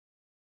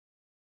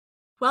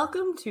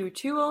Welcome to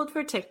Too Old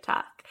for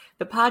TikTok,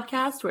 the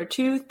podcast where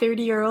two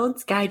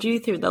 30-year-olds guide you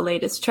through the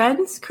latest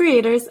trends,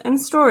 creators,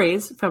 and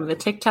stories from the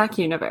TikTok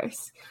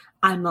universe.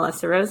 I'm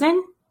Melissa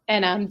Rosen.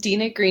 And I'm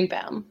Dina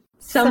Greenbaum.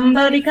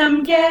 Somebody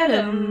come get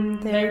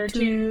 'em, they're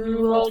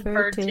too old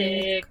for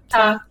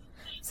TikTok.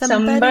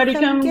 Somebody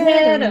come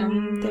get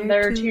 'em,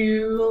 they're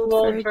too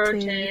old for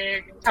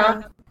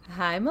TikTok.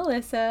 Hi,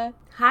 Melissa.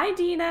 Hi,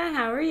 Dina.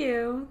 How are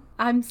you?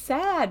 I'm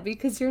sad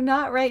because you're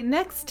not right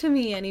next to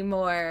me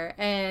anymore.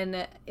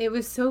 And it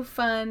was so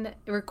fun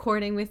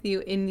recording with you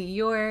in New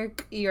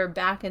York. You're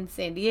back in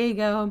San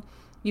Diego.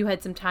 You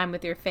had some time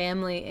with your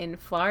family in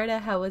Florida.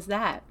 How was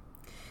that?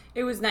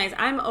 It was nice.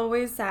 I'm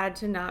always sad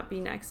to not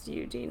be next to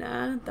you,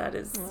 Dina. That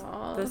is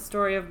the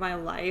story of my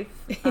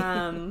life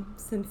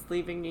since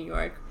leaving New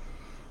York.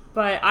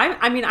 But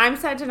I'm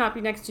sad to not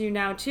be next to you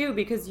now too,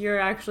 because you're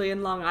actually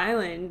in Long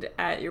Island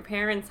at your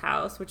parents'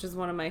 house, which is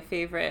one of my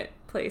favorite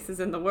places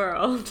in the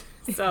world.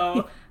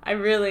 So I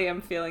really am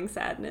feeling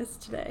sadness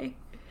today.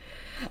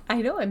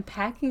 I know, I'm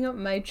packing up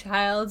my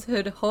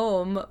childhood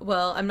home.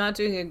 Well, I'm not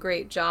doing a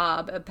great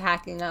job of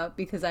packing up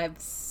because I have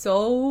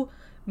so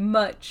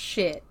much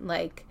shit,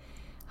 like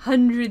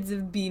hundreds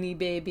of Beanie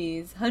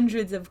Babies,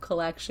 hundreds of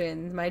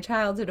collections. My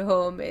childhood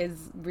home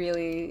is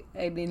really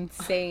an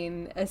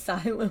insane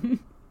asylum.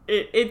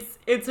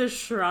 It's a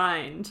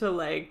shrine to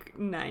like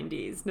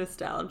 90s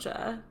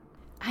nostalgia.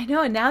 I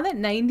know, and now that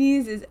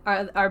 90s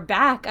are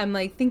back, I'm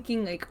like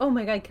thinking like, oh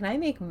my god, can I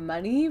make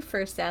money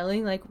for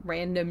selling like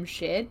random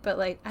shit? But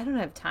like I don't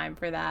have time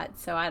for that,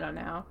 so I don't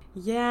know.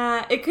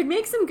 Yeah, it could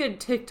make some good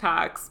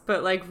TikToks,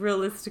 but like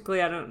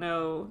realistically I don't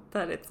know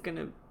that it's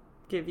gonna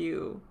give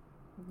you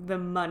the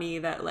money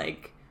that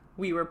like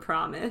we were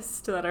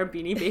promised that our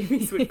Beanie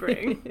Babies would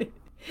bring.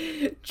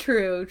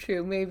 True.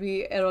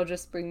 Maybe it'll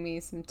just bring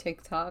me some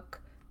TikTok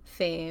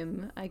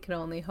fame. I can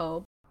only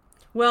hope.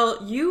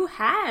 Well, you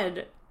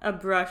had a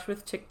brush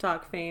with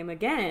TikTok fame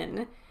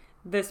again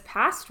this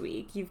past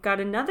week. You've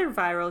got another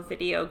viral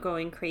video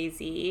going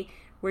crazy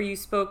where you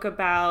sort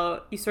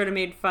of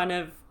made fun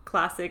of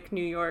classic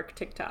New York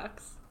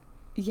TikToks.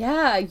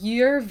 Yeah,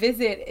 your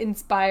visit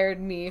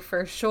inspired me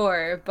for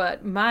sure,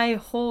 but my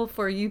whole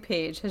For You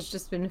page has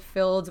just been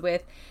filled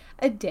with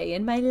a day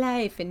in my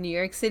life in New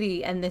York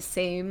City and the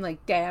same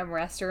like damn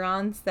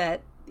restaurants that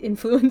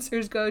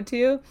influencers go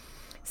to.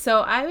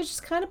 So I was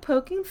just kind of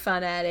poking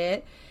fun at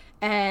it,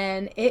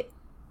 and it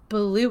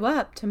blew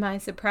up to my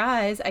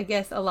surprise. I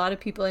guess a lot of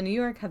people in New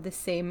York have the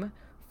same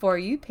For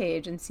You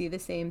page and see the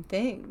same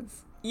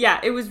things.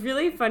 Yeah, it was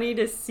really funny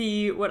to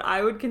see what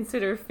I would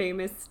consider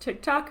famous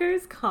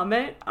TikTokers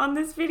comment on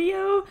this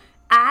video.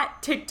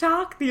 At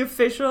TikTok, the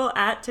official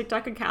at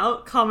TikTok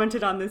account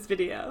commented on this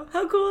video.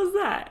 How cool is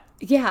that?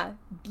 Yeah,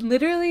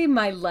 literally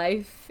my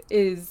life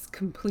is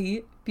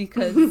complete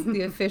because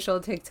the official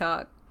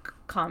TikTok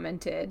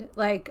commented.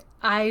 Like,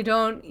 I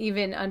don't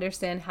even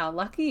understand how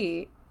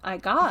lucky I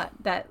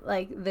got that,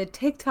 like, the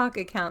TikTok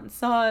account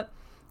saw it,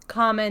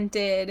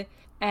 commented,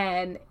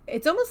 and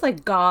it's almost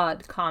like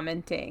God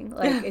commenting.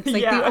 Like, it's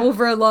like the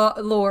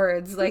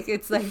overlords. Like,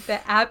 it's like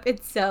the app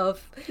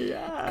itself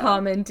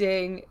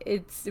commenting.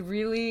 It's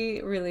really,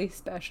 really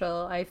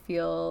special. I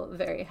feel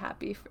very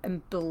happy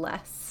and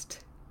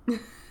blessed.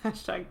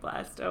 Hashtag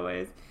blessed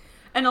always.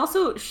 And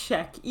also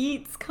Sheck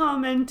Eats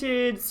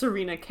commented,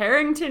 Serena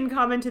Carrington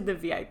commented the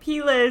VIP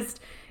list.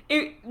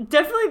 It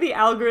definitely, the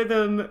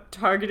algorithm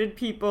targeted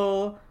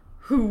people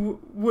who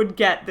would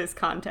get this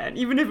content.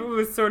 Even if it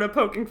was sort of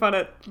poking fun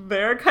at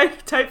their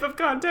type of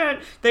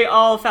content, they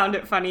all found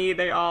it funny.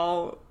 They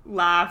all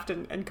laughed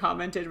and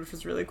commented, which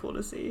was really cool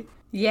to see.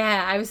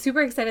 Yeah, I was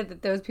super excited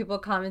that those people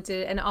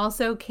commented. And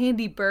also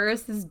Kandi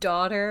Burruss'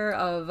 daughter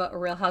of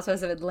Real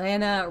Housewives of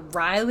Atlanta,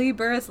 Riley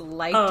Burruss,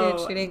 liked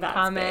it. She didn't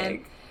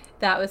comment. Big.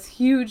 That was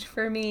huge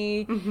for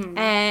me. Mm-hmm.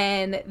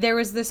 And there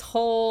was this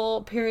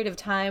whole period of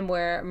time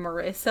where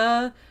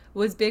Marissa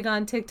was big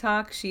on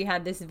TikTok. She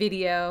had this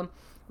video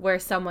where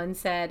someone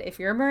said, if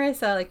you're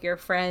Marissa, like, your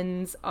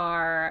friends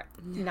are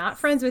not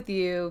friends with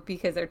you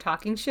because they're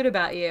talking shit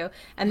about you.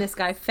 And this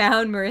guy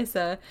found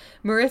Marissa.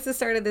 Marissa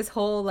started this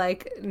whole,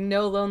 like,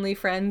 no lonely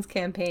friends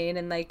campaign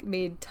and, like,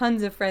 made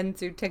tons of friends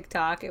through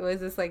TikTok. It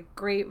was this, like,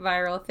 great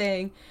viral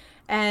thing.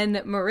 And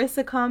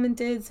Marissa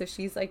commented, so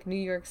she's, like, New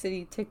York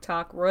City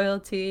TikTok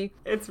royalty.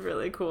 It's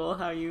really cool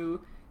how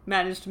you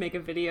managed to make a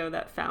video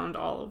that found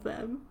all of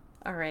them.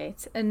 All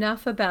right,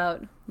 enough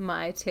about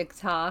my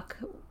TikTok.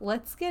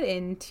 Let's get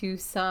into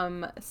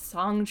some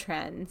song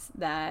trends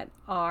that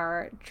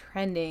are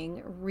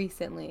trending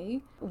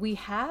recently. We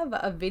have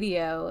a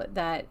video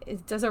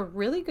that does a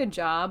really good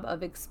job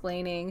of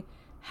explaining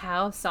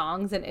how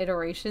songs and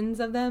iterations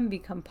of them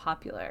become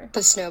popular.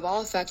 The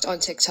snowball effect on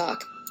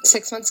TikTok.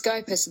 6 months ago,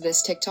 I posted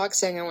this TikTok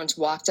saying I want to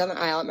walk down the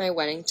aisle at my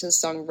wedding to the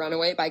song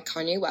Runaway by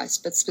Kanye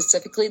West, but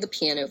specifically the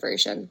piano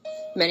version.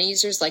 Many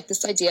users liked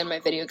this idea, and my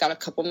video got a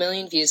couple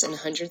million views and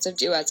hundreds of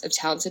duets of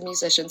talented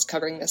musicians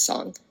covering this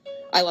song.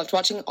 I loved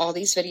watching all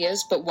these videos,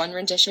 but one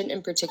rendition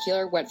in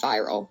particular went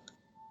viral.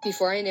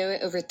 Before I knew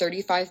it, over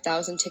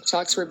 35,000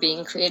 TikToks were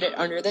being created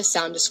under this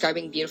sound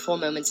describing beautiful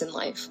moments in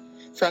life.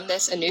 From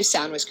this, a new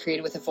sound was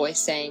created with a voice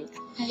saying,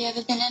 "Have you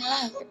ever been in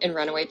love?" and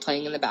Runaway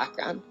playing in the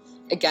background.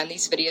 Again,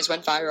 these videos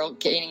went viral,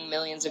 gaining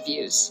millions of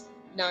views.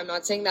 Now, I'm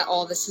not saying that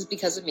all of this is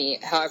because of me.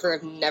 However,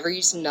 I've never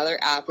used another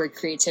app where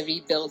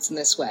creativity builds in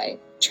this way.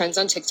 Trends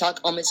on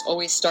TikTok almost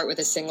always start with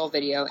a single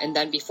video, and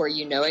then before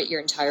you know it, your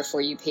entire For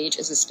You page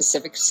is a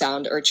specific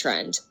sound or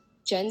trend.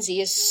 Gen Z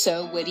is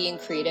so witty and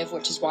creative,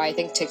 which is why I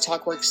think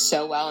TikTok works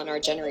so well in our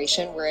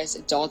generation, whereas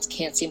adults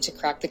can't seem to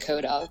crack the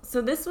code of.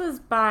 So this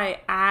was by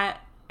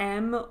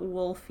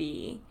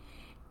 @MWolfie.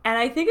 And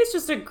I think it's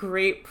just a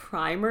great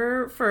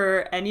primer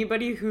for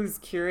anybody who's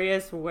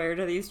curious, where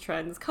do these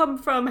trends come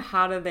from?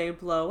 How do they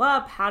blow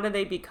up? How do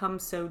they become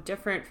so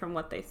different from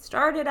what they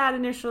started at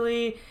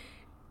initially?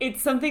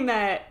 It's something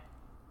that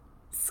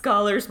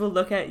scholars will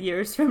look at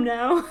years from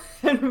now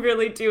and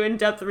really do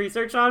in-depth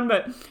research on,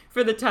 but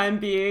for the time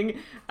being,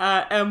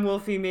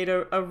 MWolfie made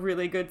a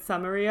really good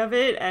summary of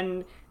it,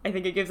 and I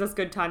think it gives us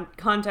good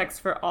context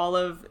for all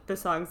of the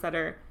songs that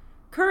are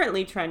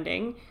currently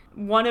trending,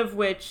 one of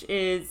which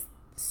is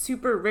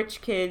Super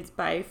Rich Kids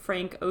by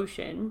Frank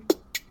Ocean.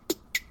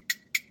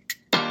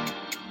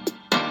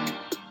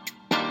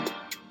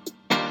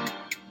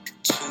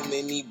 Too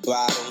many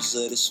bottles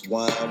of this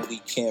wine we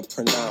can't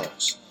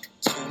pronounce.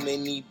 Too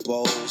many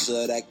bowls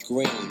of that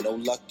green, no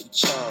Lucky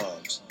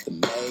Charms. The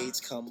maids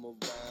come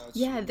around.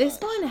 Yeah, this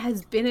one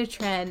has been a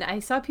trend. I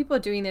saw people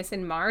doing this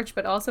in March,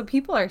 but also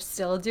people are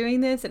still doing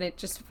this, and it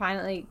just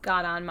finally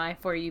got on my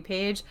For You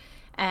page.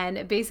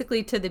 And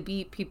basically to the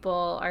beat,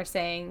 people are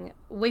saying,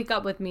 wake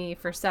up with me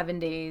for 7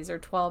 days or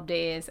 12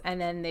 days.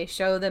 And then they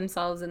show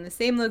themselves in the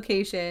same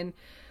location,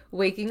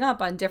 waking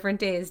up on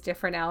different days,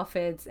 different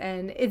outfits.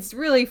 And it's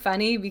really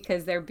funny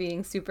because they're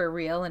being super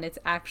real and it's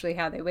actually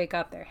how they wake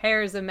up. Their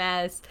hair is a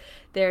mess.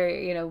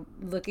 They're,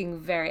 looking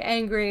very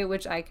angry,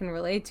 which I can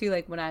relate to.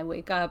 Like when I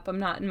wake up, I'm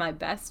not in my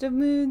best of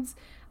moods.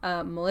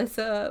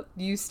 Melissa,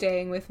 you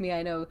staying with me,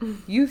 I know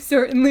you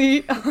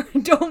certainly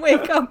don't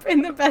wake up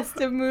in the best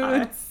of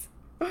moods.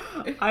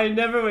 I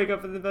never wake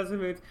up in the best of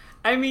moods.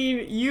 I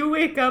mean, you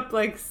wake up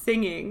like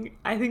singing.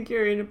 I think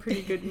you're in a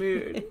pretty good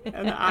mood.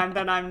 And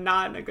I'm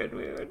not in a good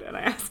mood. And I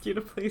ask you to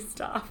please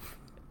stop.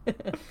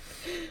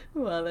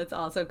 Well, that's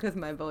also because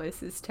my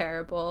voice is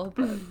terrible.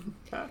 But...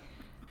 Yeah.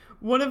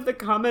 One of the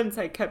comments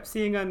I kept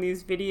seeing on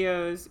these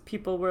videos,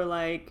 people were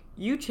like,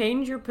 you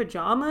change your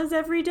pajamas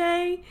every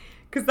day?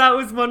 Because that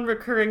was one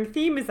recurring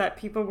theme, is that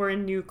people were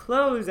in new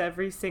clothes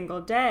every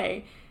single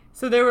day.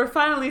 So there were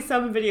finally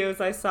some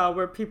videos I saw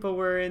where people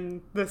were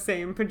in the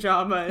same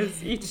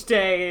pajamas each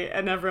day,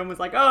 and everyone was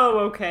like, oh,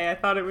 okay, I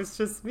thought it was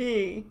just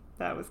me.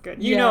 That was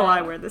good. You know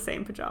I wear the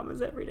same pajamas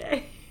every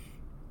day.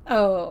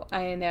 Oh,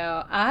 I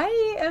know.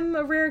 I am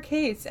a rare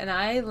case, and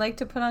I like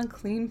to put on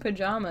clean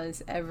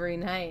pajamas every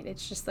night.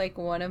 It's just like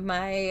one of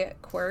my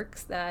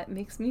quirks that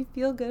makes me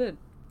feel good.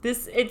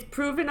 It's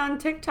proven on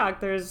TikTok.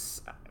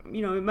 There's,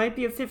 it might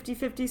be a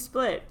 50-50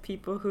 split.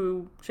 People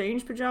who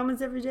change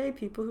pajamas every day,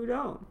 people who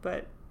don't.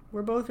 But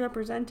we're both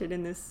represented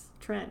in this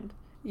trend.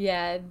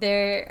 Yeah,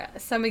 there are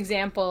some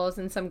examples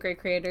and some great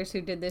creators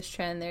who did this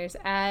trend. There's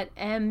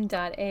 @m.a.d.i_.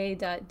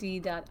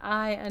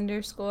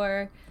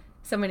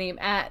 Someone named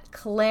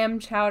 @Clam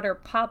Chowder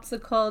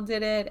Popsicle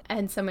did it,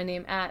 and someone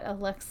named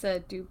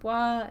 @Alexa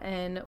Dubois.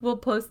 And we'll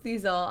post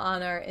these all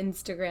on our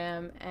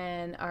Instagram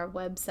and our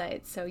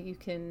website so you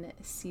can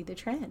see the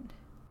trend.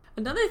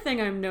 Another thing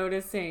I'm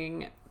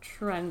noticing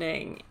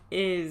trending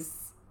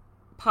is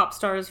pop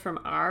stars from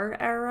our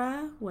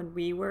era, when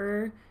we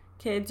were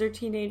kids or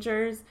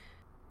teenagers,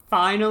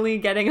 finally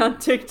getting on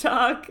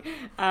TikTok.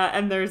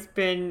 And there's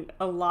been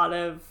a lot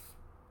of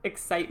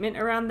excitement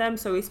around them.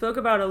 So we spoke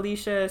about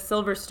Alicia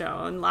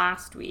Silverstone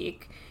last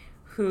week,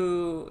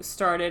 who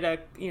started a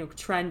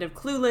trend of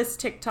Clueless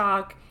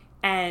TikTok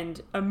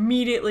and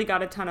immediately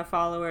got a ton of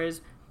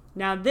followers.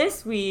 Now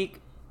this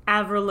week,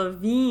 Avril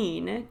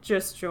Lavigne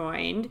just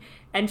joined,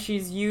 and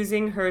she's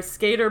using her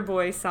Skater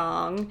Boy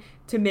song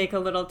to make a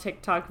little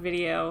TikTok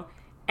video.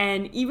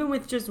 And even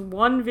with just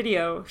one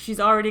video, she's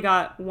already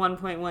got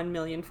 1.1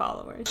 million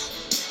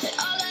followers. But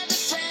all of the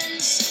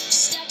friends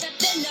stuck up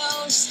their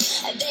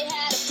nose, and they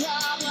had a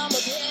problem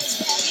with his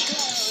baggy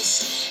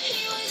clothes.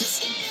 He was a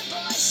skater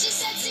boy, she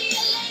said, see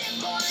you later,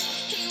 boy.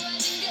 He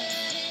wasn't good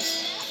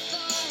enough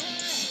for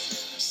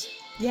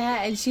her.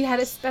 Yeah, and she had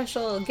a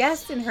special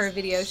guest in her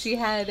video. She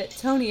had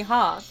Tony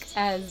Hawk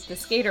as the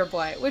skater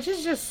boy, which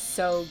is just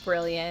so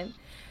brilliant.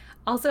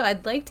 Also,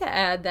 I'd like to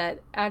add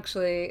that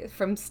actually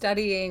from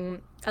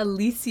studying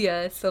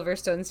Alicia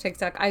Silverstone's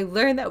TikTok, I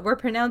learned that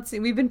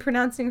we've been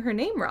pronouncing her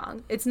name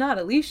wrong. It's not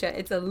Alicia,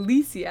 it's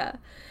Alicia.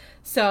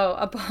 So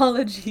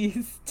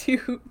apologies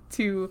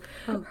to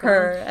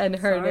her and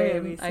her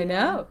name. Alicia. I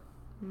know.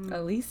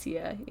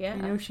 Alicia, yeah. I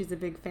know she's a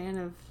big fan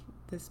of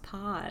this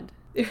pod.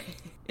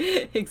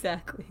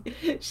 Exactly.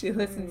 She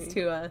listens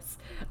to us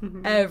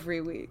every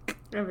week.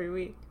 Every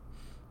week.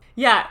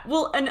 Yeah,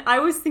 well, and I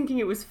was thinking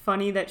it was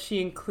funny that she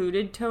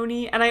included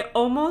Tony, and I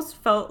almost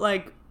felt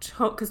like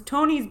because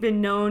Tony's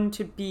been known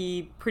to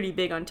be pretty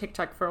big on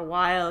TikTok for a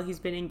while. He's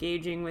been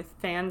engaging with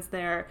fans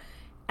there.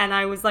 And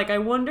I was like, I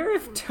wonder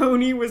if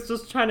Tony was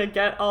just trying to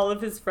get all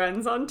of his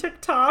friends on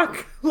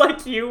TikTok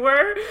like you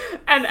were.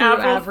 And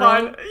Avril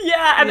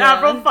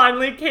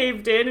finally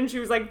caved in and she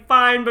was like,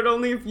 fine, but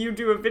only if you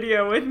do a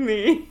video with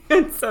me.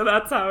 And so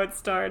that's how it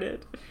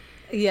started.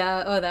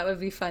 Yeah, oh, that would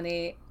be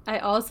funny. I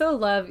also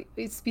love,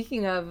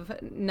 speaking of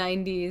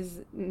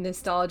 90s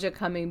nostalgia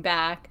coming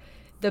back,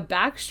 the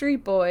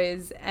Backstreet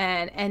Boys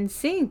and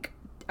NSYNC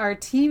are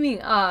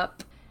teaming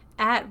up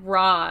at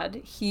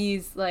Rod.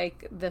 He's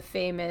like the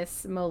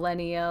famous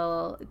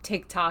millennial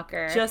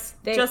TikToker.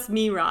 Just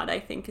me, Rod, I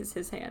think is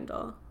his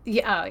handle.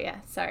 Yeah. Oh, yeah.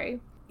 Sorry.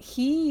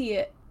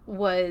 He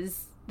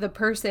was the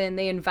person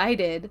they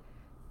invited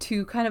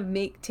to kind of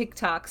make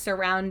TikTok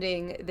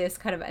surrounding this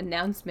kind of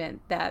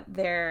announcement that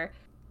they're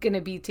going to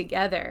be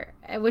together,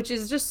 which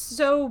is just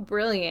so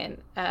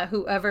brilliant.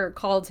 Whoever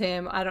called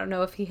him, I don't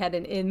know if he had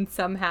an in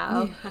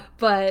somehow,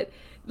 but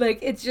like,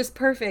 it's just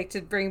perfect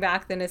to bring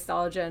back the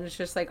nostalgia, and it's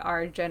just like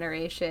our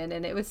generation.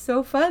 And it was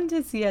so fun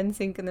to see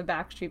NSYNC and the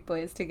Backstreet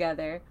Boys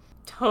together.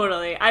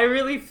 Totally. I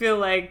really feel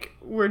like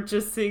we're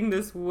just seeing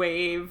this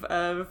wave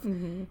of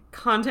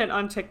content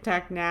on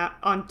TikTok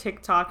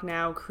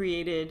now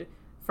created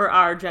for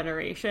our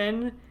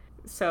generation.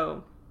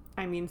 So,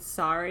 I mean,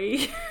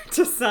 sorry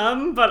to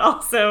some, but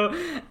also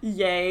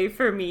yay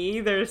for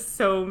me. There's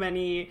so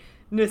many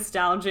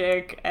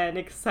nostalgic and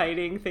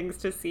exciting things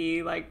to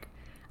see. Like,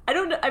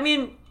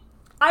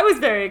 I was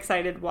very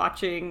excited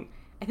watching,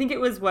 I think it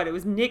was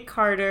Nick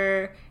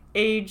Carter,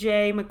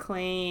 AJ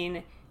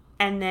McLean,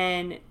 and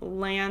then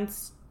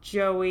Lance,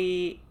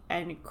 Joey,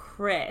 and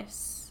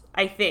Chris.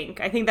 I think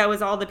that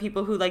was all the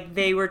people who, like,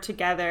 they were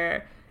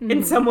together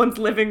in someone's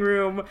living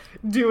room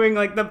doing,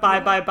 like, the bye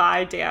bye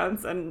bye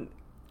dance, and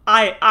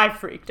I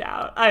freaked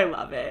out. I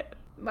love it.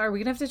 Are we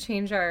gonna have to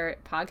change our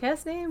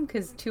podcast name?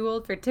 Because Too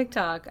Old for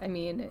TikTok, I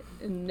mean,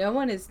 no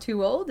one is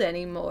too old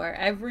anymore.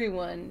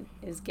 Everyone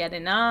is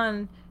getting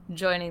on,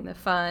 joining the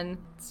fun.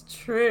 It's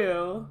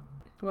true.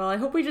 Well, I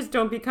hope we just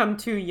don't become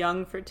too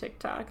young for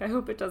TikTok. I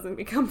hope it doesn't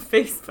become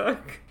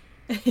Facebook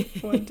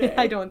one day.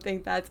 I don't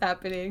think that's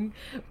happening.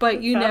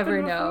 But you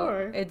never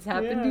know. It's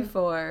happened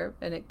before,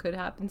 and it could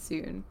happen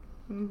soon.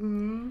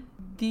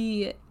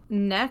 The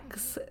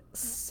next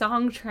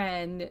song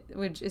trend,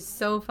 which is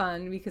so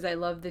fun because I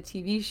love the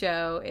TV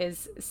show,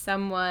 is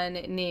someone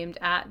named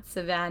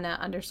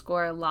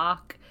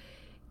 @Savannah_Locke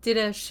did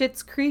a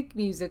Schitt's Creek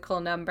musical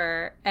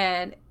number,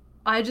 and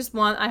I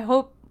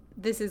hope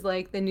this is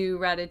like the new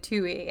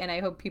Ratatouille, and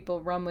I hope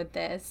people run with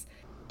this.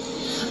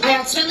 I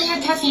accidentally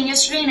had caffeine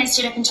yesterday and I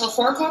stayed up until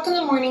 4 o'clock in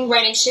the morning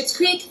writing Schitt's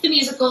Creek, the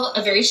musical,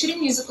 a very shitty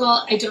musical.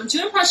 I don't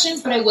do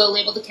impressions, but I will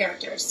label the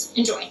characters.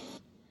 Enjoy.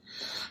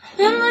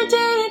 Remember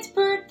David's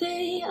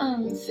birthday,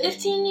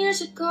 15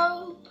 years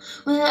ago,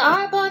 when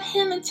I bought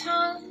him a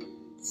town,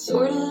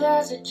 sort of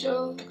as a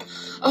joke.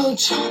 Oh,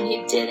 John,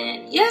 you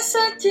didn't. Yes,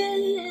 I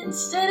did,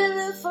 instead of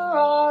a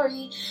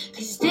Ferrari,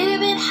 because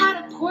David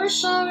had a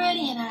Porsche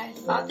already, and I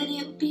thought that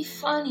it would be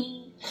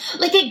funny.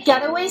 Like a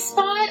getaway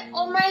spot?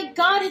 Oh my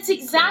god, it's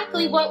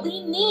exactly what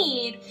we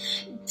need.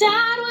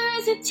 Dad, where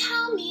is it?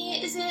 Tell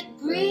me, is it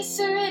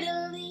Greece or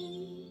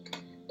Italy?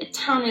 The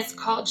town is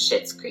called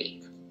Schitt's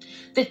Creek.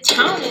 The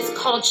town is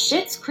called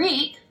Schitt's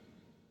Creek?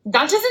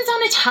 That doesn't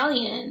sound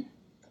Italian.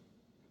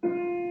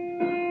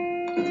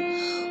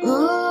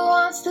 Who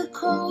wants the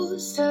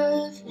coast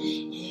of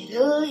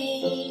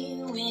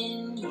Italy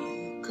when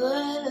you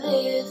could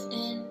live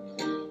in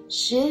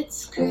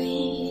Schitt's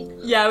Creek?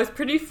 Yeah, it was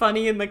pretty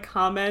funny in the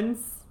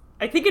comments.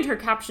 I think in her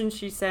caption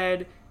she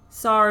said,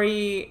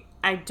 "Sorry,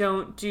 I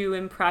don't do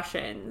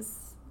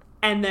impressions."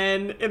 And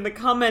then in the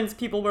comments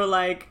people were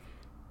like,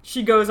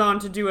 she goes on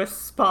to do a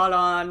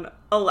spot-on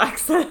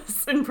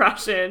Alexis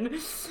impression,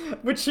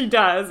 which she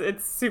does.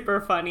 It's super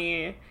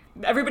funny.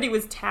 Everybody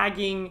was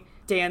tagging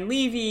Dan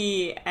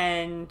Levy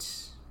and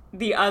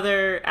the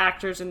other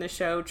actors in the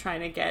show,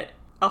 trying to get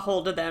a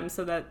hold of them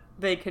so that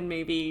they can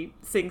maybe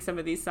sing some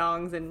of these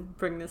songs and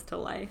bring this to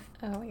life.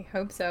 Oh, I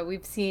hope so.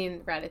 We've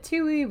seen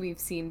Ratatouille, we've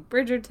seen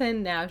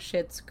Bridgerton, now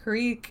Schitt's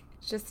Creek.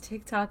 Just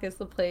TikTok is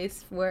the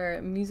place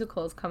where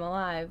musicals come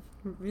alive.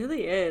 It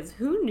really is.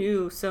 Who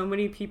knew so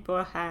many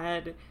people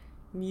had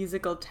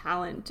musical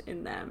talent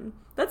in them?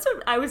 That's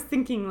what I was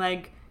thinking,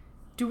 like,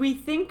 do we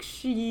think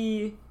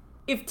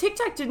if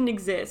TikTok didn't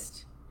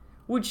exist,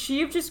 would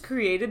she have just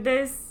created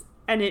this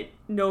and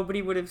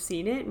nobody would have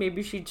seen it?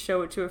 Maybe she'd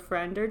show it to a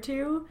friend or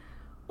two?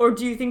 Or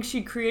do you think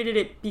she created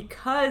it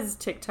because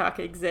TikTok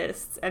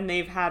exists and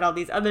they've had all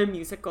these other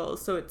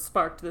musicals, so it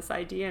sparked this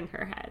idea in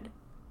her head?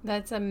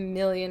 That's $1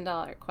 million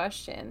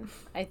question.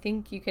 I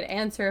think you could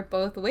answer it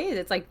both ways.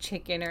 It's like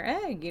chicken or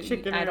egg.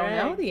 I don't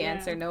know the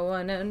answer. No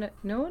one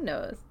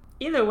knows.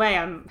 Either way,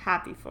 I'm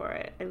happy for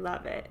it. I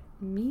love it.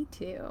 Me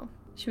too.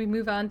 Should we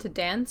move on to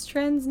dance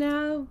trends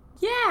now?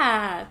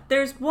 Yeah.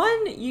 There's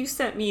one you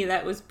sent me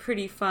that was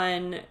pretty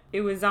fun.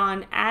 It was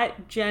on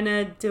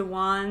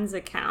 @JennaDewan's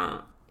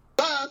account.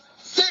 5,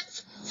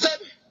 6,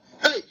 7,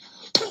 8.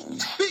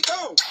 Be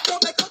gone.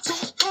 Don't make a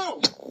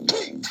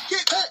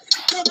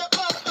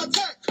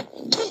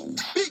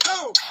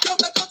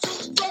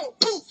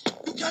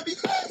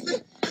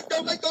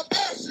makeup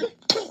action.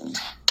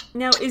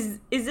 Now, is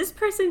this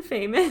person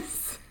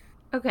famous?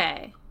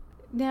 Okay.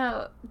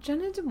 Now,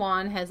 Jenna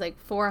Dewan has like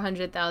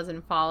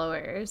 400,000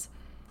 followers,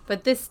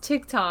 but this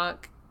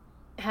TikTok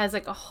has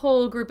like a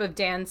whole group of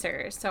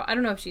dancers. So I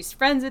don't know if she's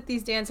friends with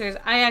these dancers.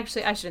 I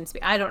shouldn't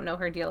speak. I don't know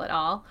her deal at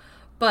all.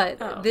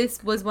 But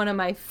This was one of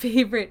my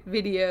favorite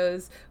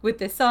videos with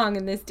this song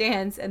and this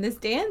dance. And this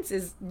dance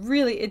is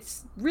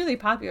it's really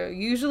popular.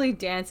 Usually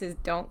dances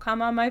don't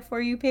come on my For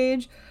You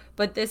page,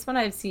 but this one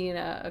I've seen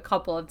a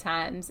couple of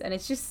times, and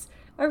it's just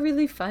a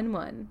really fun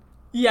one.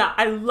 Yeah,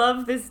 I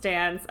love this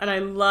dance, and I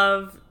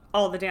love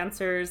all the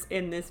dancers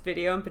in this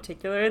video in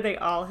particular. They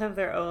all have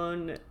their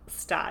own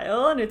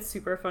style, and it's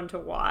super fun to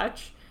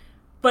watch.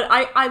 But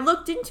I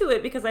looked into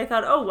it because I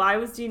thought, oh, why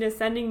was Dina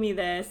sending me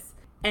this?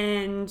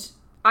 And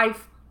I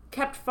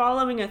kept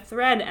following a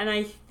thread, and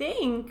I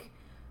think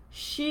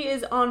she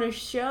is on a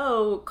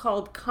show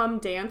called Come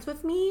Dance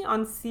With Me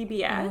on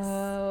CBS.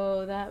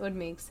 Oh, that would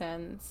make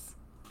sense.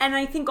 And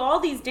I think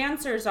all these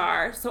dancers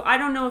are, so I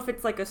don't know if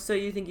it's like a So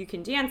You Think You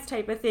Can Dance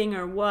type of thing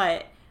or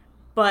what,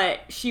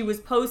 but she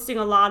was posting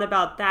a lot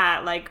about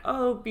that, like,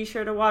 oh, be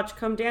sure to watch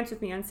Come Dance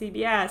With Me on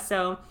CBS.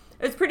 So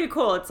it's pretty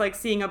cool. It's like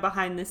seeing a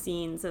behind the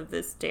scenes of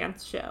this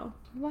dance show.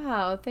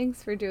 Wow,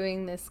 thanks for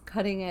doing this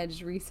cutting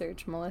edge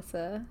research,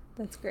 Melissa.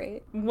 That's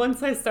great.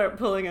 Once I start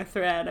pulling a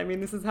thread, I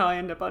mean, this is how I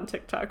end up on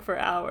TikTok for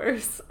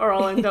hours. Or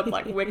I'll end up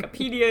like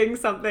Wikipediaing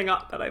something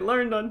up that I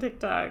learned on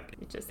TikTok.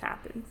 It just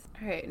happens.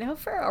 All right, now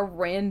for a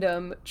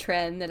random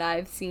trend that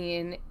I've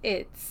seen,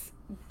 it's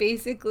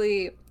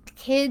basically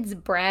kids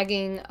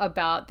bragging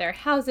about their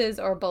houses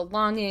or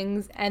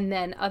belongings, and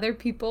then other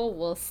people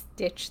will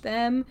stitch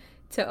them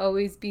to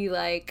always be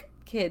like,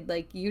 kid,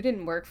 like, you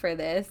didn't work for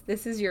this.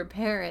 This is your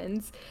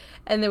parents.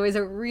 And there was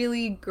a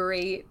really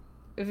great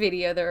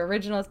video. The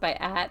original is by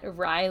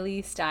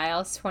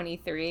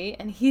 @RileyStyles23,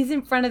 and he's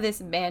in front of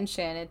this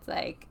mansion. It's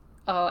like,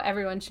 oh,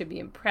 everyone should be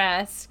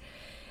impressed.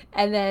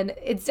 And then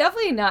it's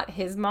definitely not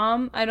his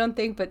mom, I don't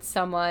think, but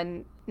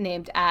someone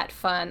named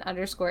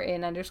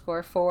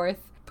 @fun_in_4th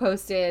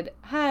posted,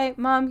 hi,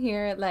 mom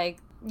here, like,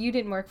 you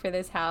didn't work for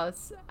this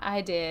house.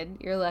 I did.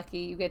 You're lucky.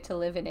 You get to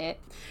live in it.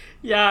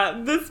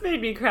 Yeah, this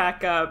made me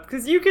crack up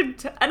because you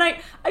could, and I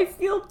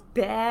feel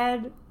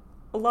bad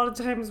a lot of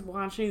times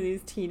watching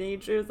these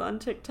teenagers on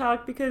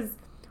TikTok because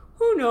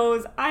who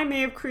knows, I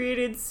may have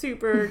created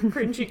super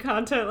cringy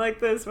content like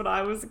this when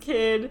I was a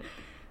kid,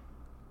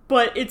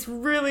 but it's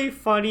really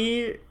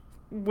funny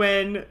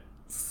when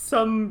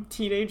some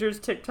teenagers'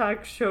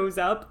 TikTok shows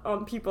up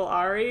on people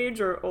our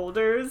age or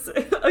older's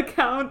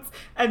accounts,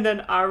 and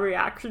then our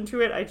reaction to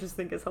it I just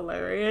think is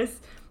hilarious.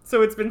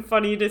 So it's been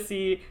funny to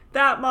see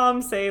that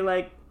mom say,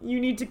 like, you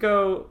need to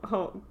go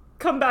home,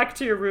 come back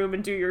to your room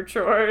and do your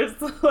chores,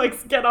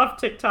 like, get off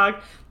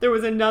TikTok. There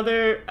was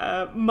another,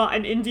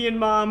 an Indian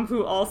mom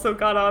who also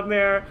got on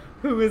there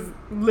who was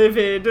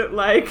livid,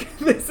 like,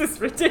 this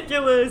is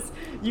ridiculous,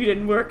 you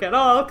didn't work at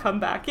all, come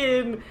back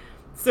in.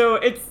 So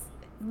it's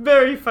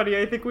very funny.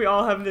 I think we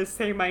all have this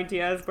same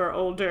idea as we're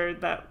older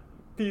that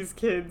these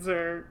kids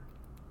are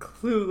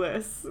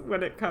clueless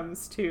when it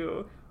comes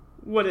to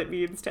what it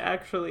means to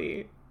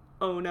actually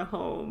own a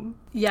home.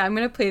 Yeah, I'm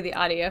going to play the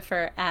audio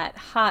for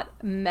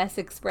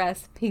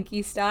 @HotMessExpress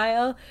Pinky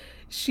Style.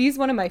 She's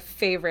one of my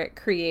favorite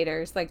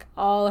creators. Like,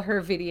 all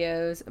her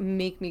videos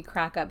make me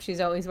crack up. She's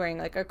always wearing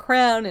like a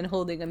crown and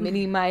holding a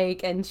mini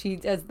mic, and she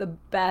does the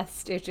best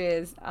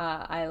stitches.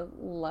 I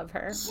love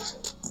her.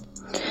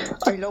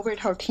 I love it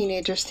how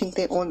teenagers think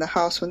they own the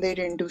house when they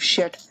didn't do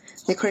shit.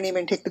 They couldn't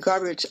even take the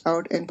garbage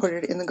out and put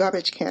it in the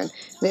garbage can.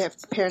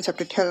 Parents have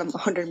to tell them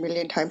 100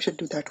 million times to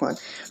do that one.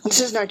 This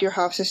is not your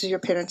house. This is your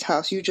parents'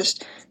 house. You're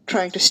just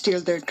trying to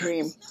steal their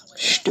dream.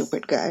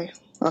 Stupid guy.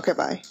 Okay,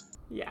 bye.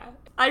 Yeah.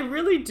 I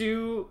really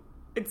do.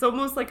 It's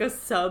almost like a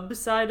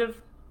sub-side of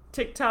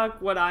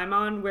TikTok, what I'm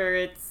on, where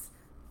it's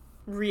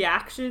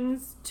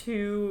reactions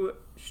to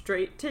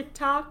straight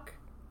TikTok.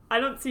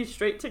 I don't see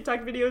straight TikTok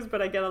videos,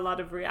 but I get a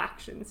lot of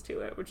reactions to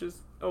it, which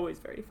is always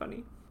very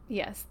funny.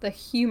 Yes, the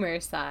humor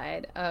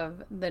side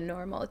of the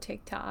normal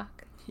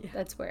TikTok. Yeah.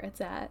 That's where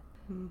it's at.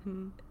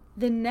 Mm-hmm.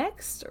 The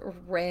next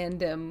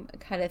random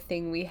kind of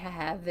thing we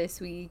have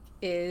this week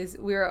is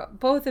we're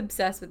both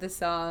obsessed with the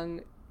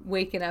song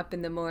Waking Up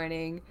in the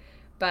Morning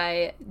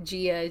by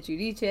Gia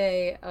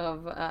Giudice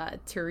of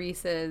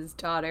Teresa's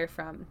daughter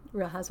from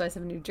Real Housewives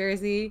of New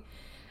Jersey.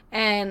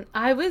 And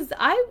I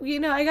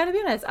gotta be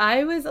honest,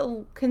 I was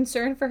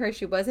concerned for her.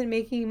 She wasn't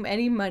making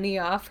any money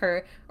off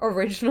her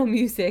original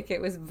music.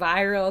 It was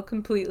viral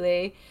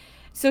completely.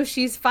 So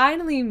she's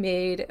finally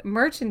made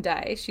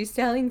merchandise. She's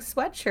selling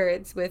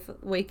sweatshirts with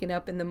Waking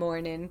Up in the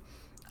Morning.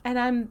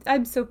 And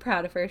I'm so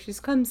proud of her. She's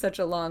come such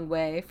a long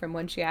way from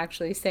when she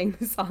actually sang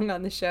the song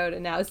on the show to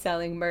now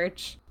selling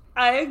merch.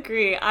 I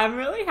agree. I'm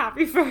really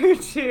happy for her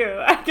too.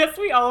 I guess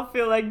we all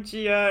feel like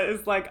Gia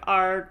is like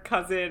our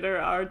cousin or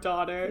our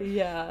daughter.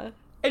 Yeah.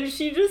 And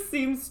she just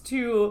seems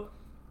to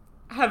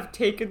have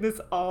taken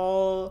this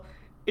all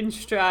in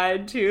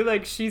stride too.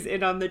 Like, she's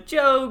in on the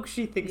joke.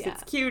 She thinks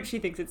it's cute. She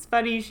thinks it's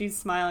funny. She's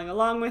smiling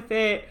along with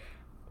it.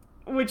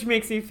 which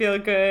makes me feel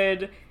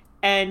good.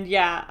 And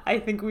yeah, I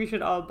think we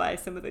should all buy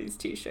some of these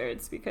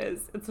t-shirts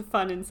because it's a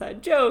fun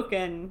inside joke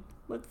and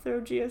let's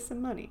throw Gia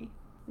some money.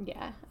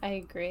 Yeah, I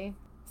agree.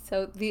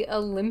 So the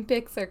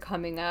Olympics are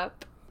coming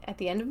up at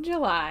the end of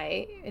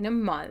July in a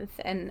month,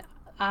 and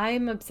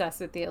I'm obsessed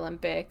with the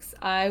Olympics.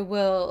 I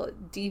will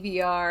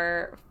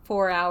DVR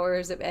 4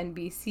 hours of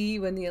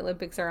NBC when the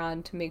Olympics are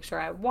on to make sure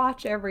I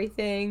watch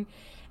everything.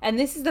 And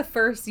this is the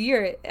first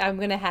year I'm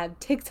going to have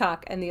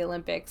TikTok and the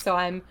Olympics, so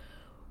I'm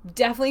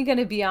definitely going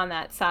to be on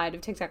that side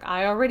of TikTok.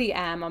 I already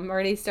am. I'm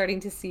already starting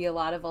to see a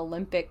lot of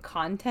Olympic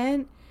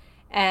content.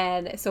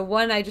 And so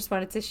one I just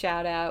wanted to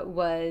shout out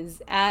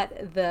was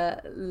at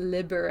the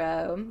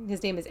Libero.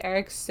 His name is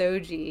Eric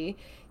Soji.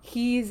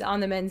 He's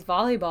on the men's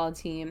volleyball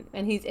team,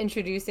 and he's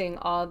introducing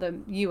all the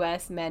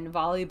U.S. men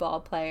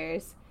volleyball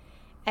players.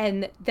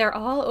 And they're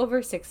all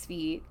over 6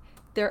 feet.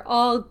 They're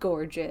all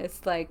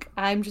gorgeous. Like,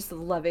 I'm just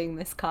loving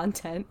this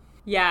content.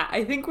 Yeah,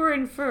 I think we're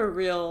in for a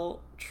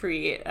real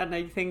treat. And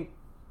I think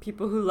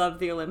people who love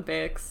the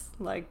Olympics,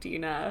 like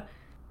Dina,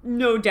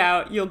 no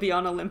doubt you'll be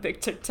on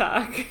Olympic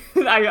TikTok.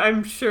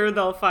 I'm sure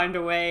they'll find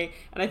a way,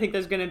 and I think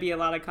there's going to be a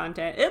lot of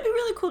content. It'll be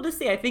really cool to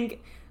see. I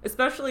think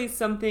especially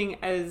something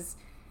as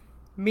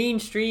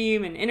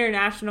mainstream and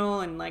international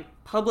and like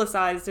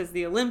publicized as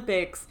the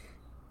Olympics,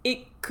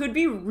 it could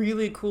be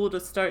really cool to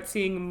start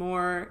seeing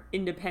more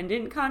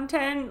independent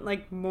content,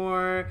 like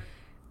more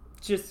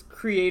just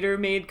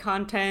creator-made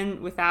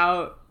content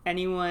without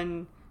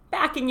anyone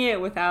backing it,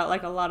 without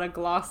like a lot of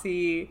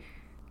glossy,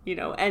 you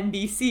know,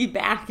 NBC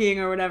backing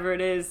or whatever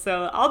it is.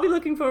 So I'll be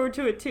looking forward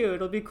to it too.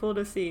 It'll be cool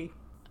to see.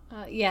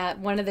 Yeah,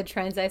 one of the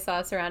trends I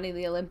saw surrounding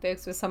the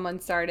Olympics was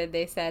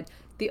they said,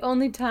 the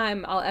only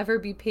time I'll ever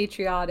be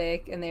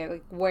patriotic, and they're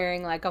like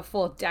wearing like a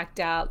full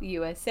decked out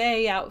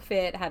USA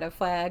outfit, had a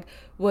flag,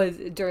 was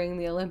during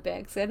the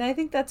Olympics. And I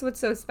think that's what's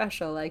so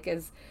special. Like,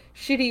 as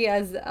shitty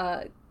as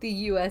the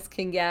US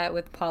can get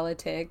with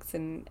politics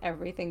and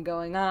everything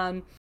going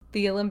on,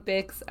 the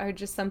Olympics are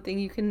just something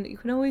you can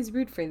always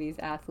root for these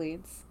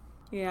athletes.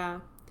 Yeah.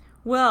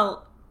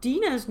 Well,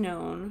 Dina's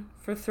known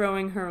for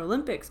throwing her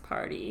Olympics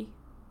party,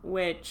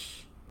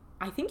 which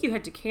I think you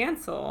had to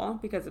cancel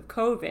because of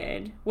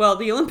COVID. Well,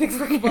 the Olympics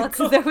were canceled. Well,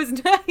 because there was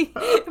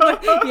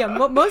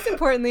most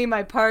importantly,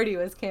 my party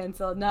was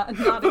canceled, not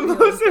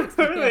most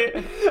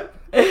importantly.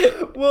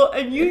 Well,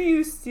 and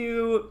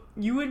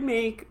you would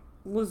make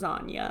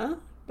lasagna.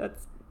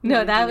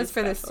 That was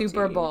for the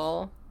Super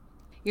Bowl.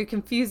 You're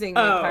confusing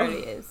my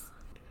parties.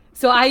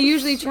 So I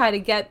usually try to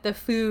get the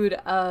food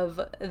of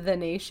the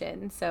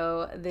nation.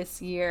 So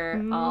this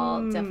year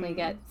I'll definitely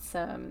get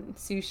some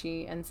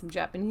sushi and some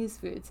Japanese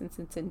food since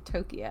it's in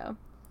Tokyo.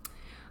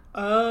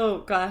 Oh,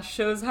 gosh,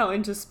 shows how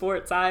into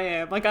sports I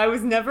am. Like, I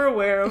was never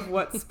aware of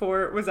what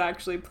sport was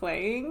actually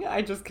playing.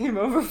 I just came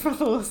over for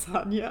the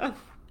lasagna.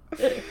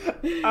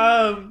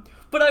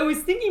 But I was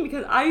thinking,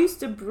 because I used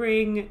to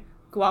bring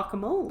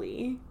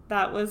guacamole.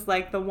 That was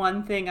like the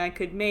one thing I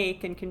could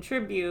make and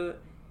contribute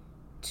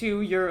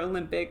to your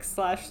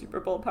Olympics/Super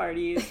Bowl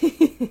parties.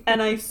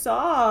 And I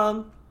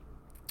saw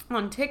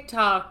on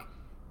TikTok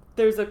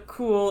there's a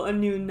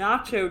new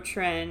nacho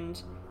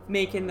trend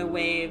making the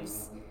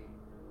waves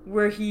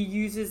where he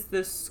uses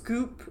the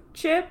scoop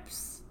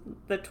chips,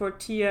 the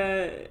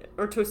tortilla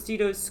or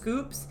Tostitos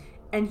scoops,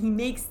 and he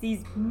makes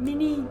these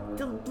mini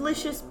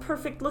delicious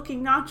perfect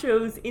looking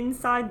nachos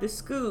inside the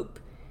scoop.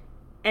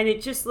 And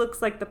it just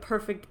looks like the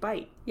perfect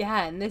bite.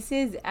 Yeah, and this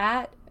is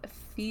at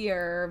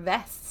Fear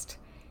Vest.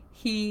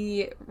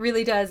 He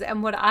really does.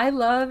 And what I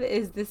love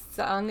is this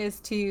song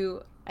is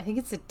I think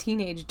it's a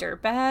Teenage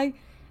Dirtbag.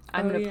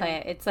 I'm going to play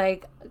it. It's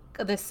like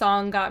the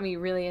song got me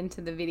really into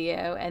the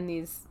video, and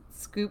these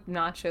scoop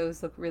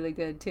nachos look really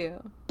good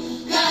too.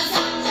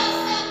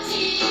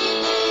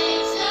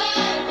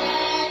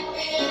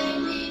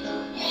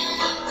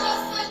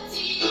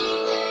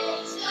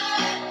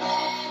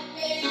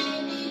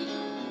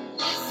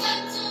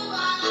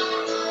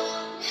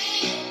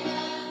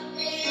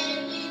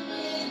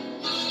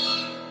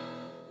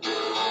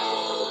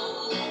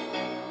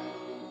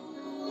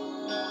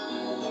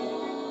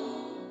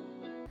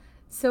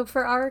 So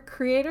for our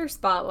creator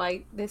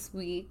spotlight this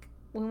week,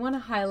 we want to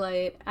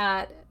highlight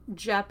at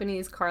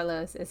Japanese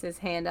Carlos is his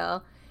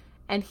handle.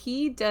 And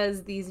he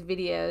does these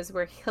videos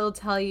where he'll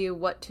tell you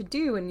what to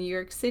do in New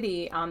York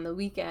City on the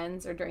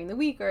weekends or during the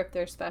week, or if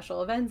there's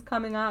special events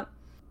coming up.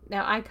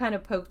 Now, I kind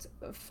of poked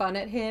fun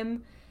at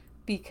him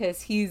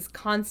because he's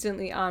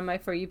constantly on my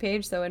For You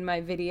page. So in my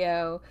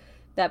video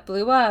that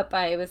blew up,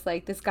 I was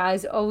like, this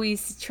guy's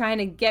always trying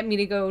to get me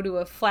to go to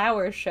a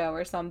flower show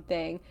or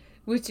something,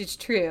 which is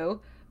true.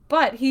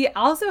 But he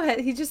also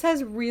he just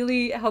has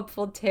really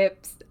helpful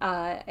tips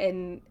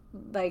and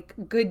like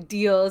good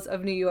deals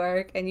of New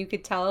York, and you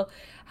could tell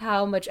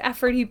how much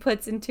effort he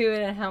puts into it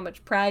and how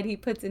much pride he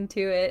puts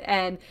into it.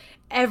 And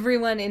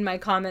everyone in my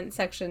comment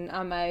section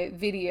on my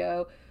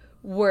video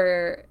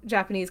were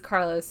Japanese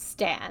Carlos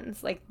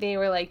stans. Like, they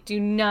were like, do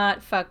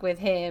not fuck with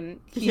him.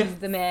 He's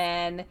the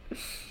man.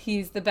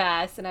 He's the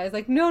best. And I was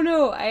like,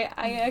 no, I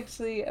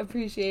actually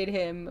appreciate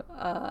him,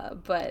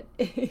 but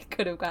it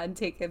could have gotten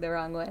taken the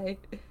wrong way.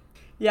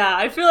 Yeah,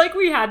 I feel like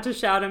we had to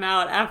shout him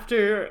out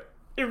after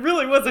it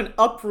really was an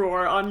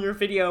uproar on your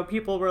video.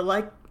 People were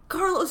like,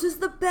 Carlos is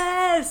the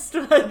best!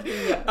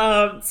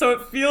 So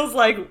it feels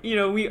like, you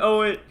know, we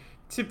owe it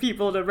to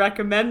people to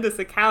recommend this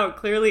account.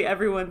 Clearly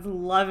everyone's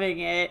loving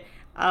it.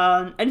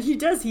 And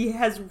he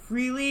has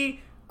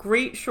really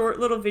great short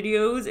little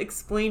videos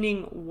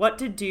explaining what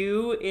to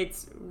do.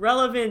 It's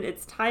relevant,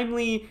 it's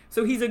timely,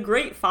 so he's a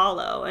great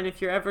follow. And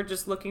if you're ever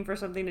just looking for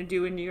something to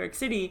do in New York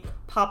City,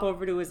 pop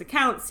over to his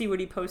account, see what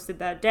he posted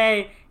that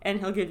day,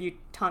 and he'll give you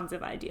tons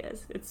of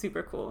ideas. It's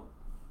super cool.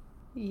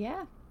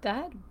 Yeah,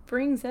 that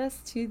brings us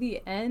to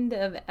the end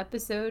of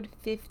episode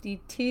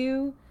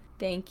 52.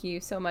 Thank you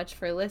so much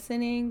for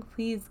listening.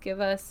 Please give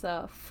us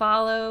a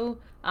follow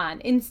on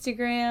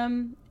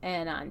Instagram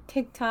and on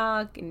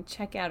TikTok, and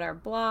check out our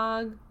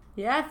blog.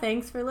 Yeah,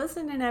 thanks for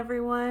listening,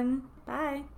 everyone. Bye.